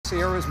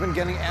Sierra has been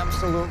getting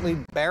absolutely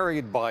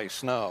buried by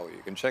snow.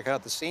 You can check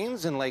out the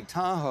scenes in Lake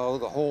Tahoe.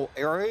 The whole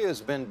area has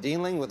been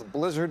dealing with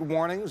blizzard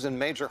warnings and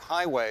major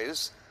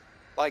highways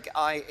like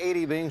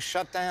I-80 being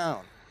shut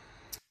down.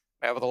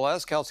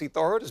 Nevertheless, Kelsi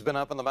Thorud has been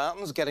up in the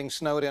mountains getting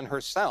snowed in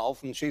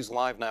herself, and she's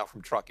live now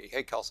from Truckee.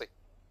 Hey, Kelsi.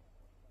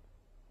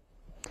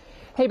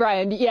 Hey,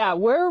 Brian. Yeah,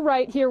 we're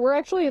right here. We're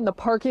actually in the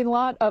parking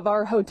lot of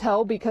our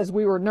hotel because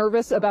we were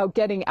nervous about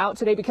getting out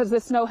today because the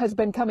snow has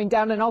been coming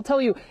down. And I'll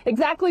tell you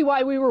exactly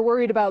why we were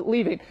worried about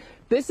leaving.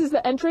 This is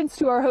the entrance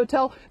to our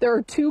hotel. There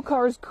are 2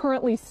 cars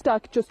currently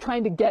stuck just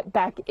trying to get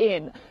back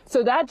in.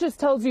 So that just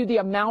tells you the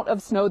amount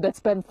of snow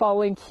that's been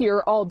falling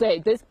here all day.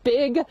 This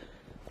big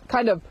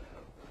kind of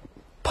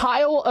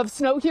pile of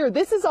snow here.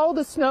 This is all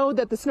the snow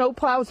that the snow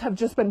plows have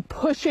just been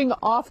pushing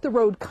off the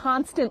road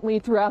constantly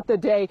throughout the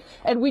day.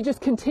 And we just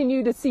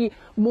continue to see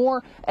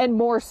more and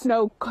more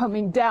snow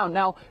coming down.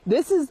 Now,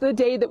 this is the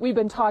day that we've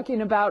been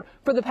talking about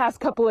for the past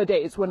couple of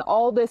days when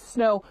all this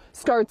snow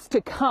starts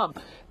to come.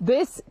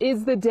 This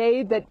is the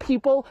day that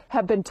people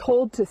have been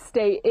told to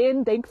stay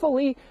in.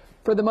 Thankfully,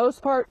 for the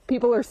most part,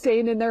 people are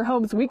staying in their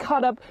homes. We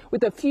caught up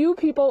with a few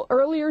people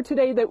earlier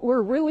today that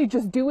were really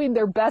just doing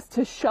their best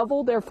to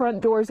shovel their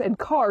front doors and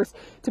cars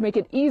to make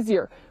it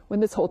easier when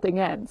this whole thing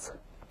ends.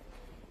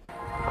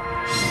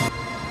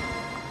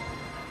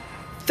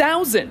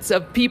 Thousands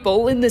of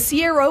people in the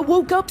Sierra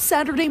woke up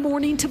Saturday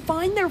morning to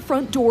find their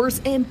front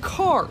doors and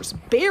cars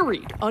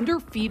buried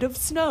under feet of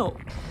snow.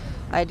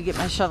 I had to get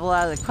my shovel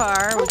out of the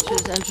car, which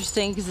is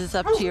interesting because it's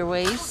up to your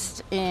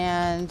waist,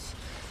 and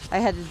I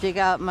had to dig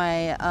out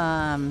my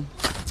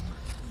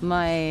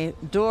my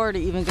door to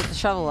even get the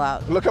shovel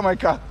out. Look at my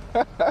car.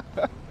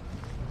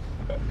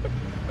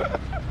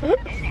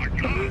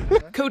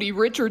 Cody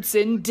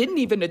Richardson didn't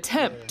even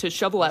attempt to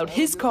shovel out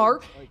his car.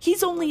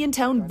 He's only in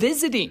town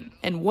visiting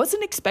and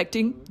wasn't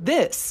expecting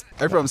this.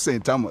 I'm from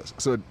St. Thomas,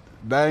 so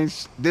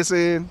this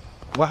is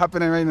what's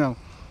happening right now.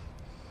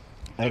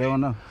 I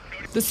don't know.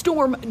 The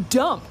storm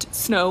dumped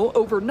snow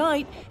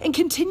overnight and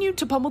continued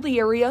to pummel the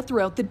area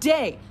throughout the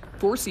day,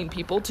 forcing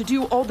people to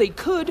do all they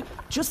could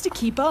just to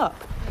keep up.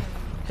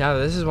 Yeah,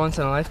 this is once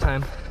in a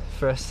lifetime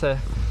for us to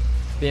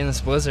be in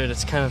this blizzard.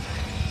 It's kind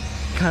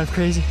of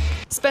crazy.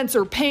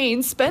 Spencer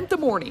Payne spent the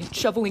morning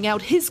shoveling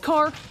out his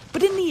car,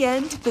 but in the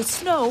end, the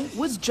snow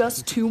was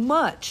just too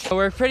much.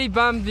 We're pretty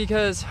bummed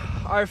because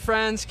our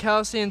friends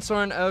Kelsi and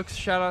Soren Oaks,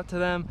 shout out to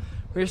them,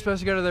 we were supposed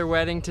to go to their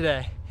wedding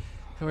today,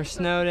 and we're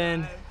snowed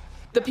in.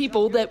 The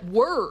people that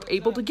were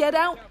able to get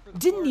out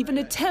didn't even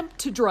attempt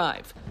to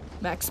drive.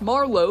 Max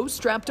Marlowe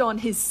strapped on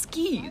his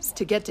skis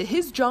to get to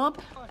his job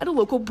at a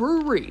local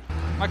brewery.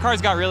 My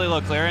car's got really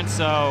low clearance,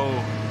 so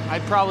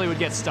I probably would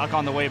get stuck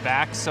on the way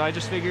back, so I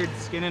just figured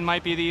skinning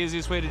might be the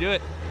easiest way to do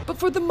it. But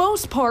for the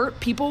most part,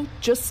 people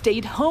just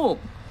stayed home,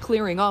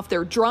 clearing off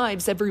their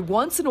drives every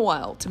once in a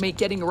while to make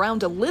getting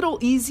around a little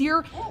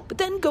easier, but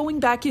then going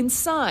back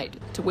inside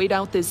to wait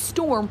out this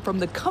storm from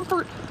the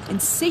comfort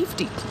and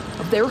safety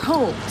of their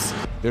homes.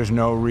 There's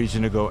no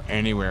reason to go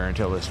anywhere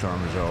until the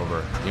storm is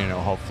over. You know,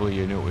 hopefully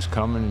you knew it was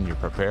coming and you're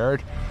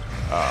prepared,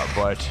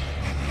 but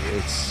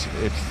this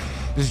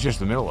is just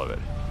the middle of it.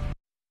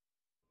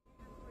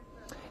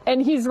 And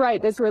he's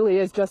right. This really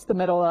is just the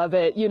middle of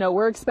it. You know,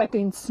 we're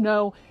expecting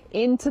snow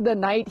into the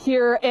night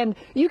here. And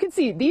you can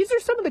see these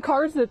are some of the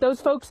cars that those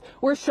folks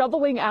were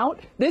shoveling out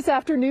this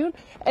afternoon.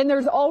 And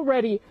there's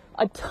already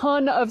a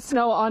ton of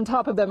snow on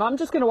top of them. I'm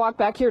just going to walk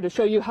back here to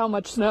show you how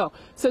much snow.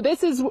 So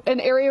this is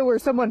an area where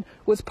someone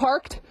was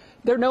parked.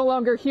 They're no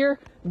longer here.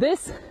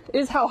 This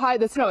is how high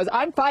the snow is.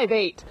 I'm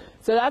 5'8",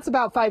 so that's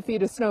about 5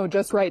 feet of snow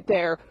just right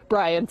there,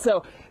 Brian.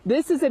 So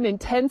this is an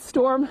intense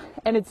storm,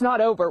 and it's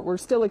not over. We're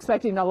still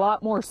expecting a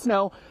lot more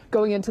snow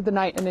going into the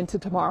night and into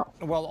tomorrow.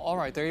 Well, all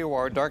right, there you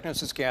are.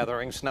 Darkness is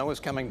gathering. Snow is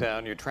coming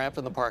down. You're trapped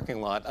in the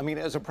parking lot. I mean,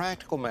 as a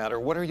practical matter,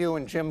 what are you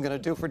and Jim going to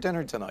do for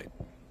dinner tonight?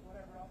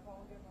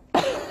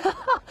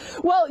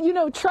 Well, you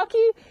know, Truckee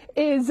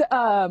is,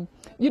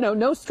 you know,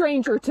 no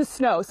stranger to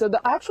snow. So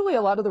actually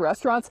a lot of the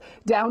restaurants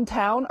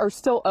downtown are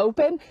still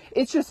open.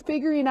 It's just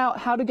figuring out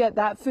how to get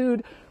that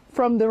food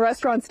from the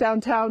restaurants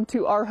downtown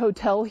to our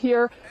hotel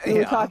here. We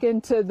were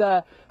talking to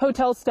the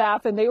hotel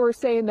staff, and they were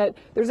saying that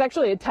there's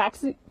actually a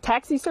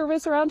taxi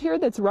service around here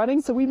that's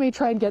running, so we may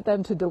try and get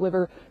them to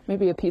deliver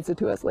maybe a pizza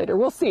to us later.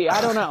 We'll see.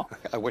 I don't know.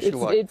 I wish you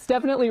luck. It's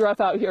definitely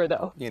rough out here,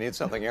 though. You need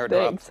something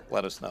airdropped?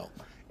 Let us know.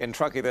 In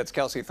Truckee, that's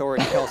Kelsi Thorud.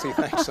 Kelsi,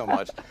 thanks so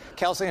much.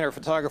 Kelsi and her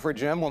photographer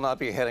Jim will not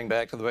be heading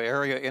back to the Bay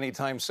Area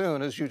anytime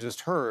soon. As you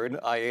just heard,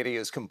 I-80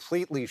 is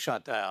completely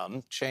shut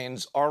down.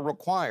 Chains are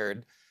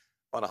required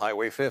on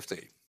Highway 50.